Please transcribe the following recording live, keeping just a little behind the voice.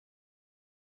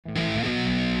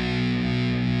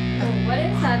What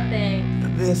is that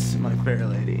thing? This, my fair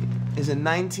lady, is a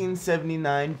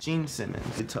 1979 Gene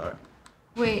Simmons guitar.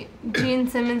 Wait, Gene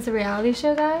Simmons, the reality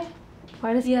show guy?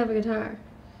 Why does he have a guitar?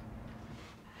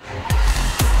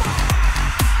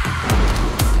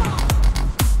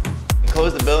 We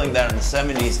closed the building down in the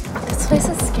 70s. This place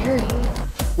is scary.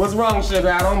 What's wrong, sugar?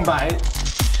 I don't bite.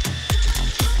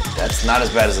 That's not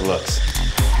as bad as it looks.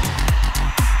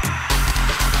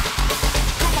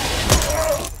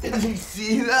 Did you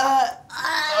see that?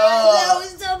 That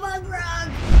was so punk rock.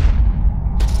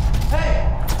 Hey,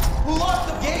 who locked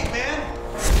the gate,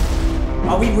 man?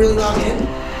 Are we really locked in?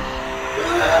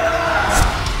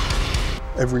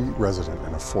 Every resident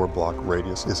in a 4-block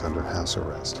radius is under house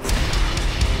arrest.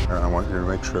 And I want you to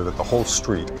make sure that the whole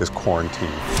street is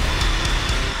quarantined.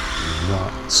 Do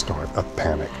not start a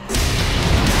panic.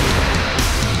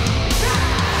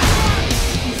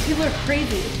 These people are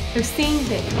crazy. They're seeing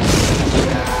things.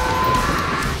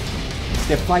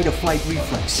 Their fight-or-flight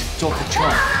reflex. It's off the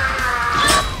chart.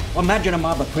 Imagine a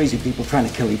mob of crazy people trying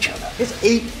to kill each other. There's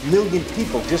 8 million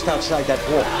people just outside that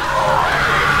wall.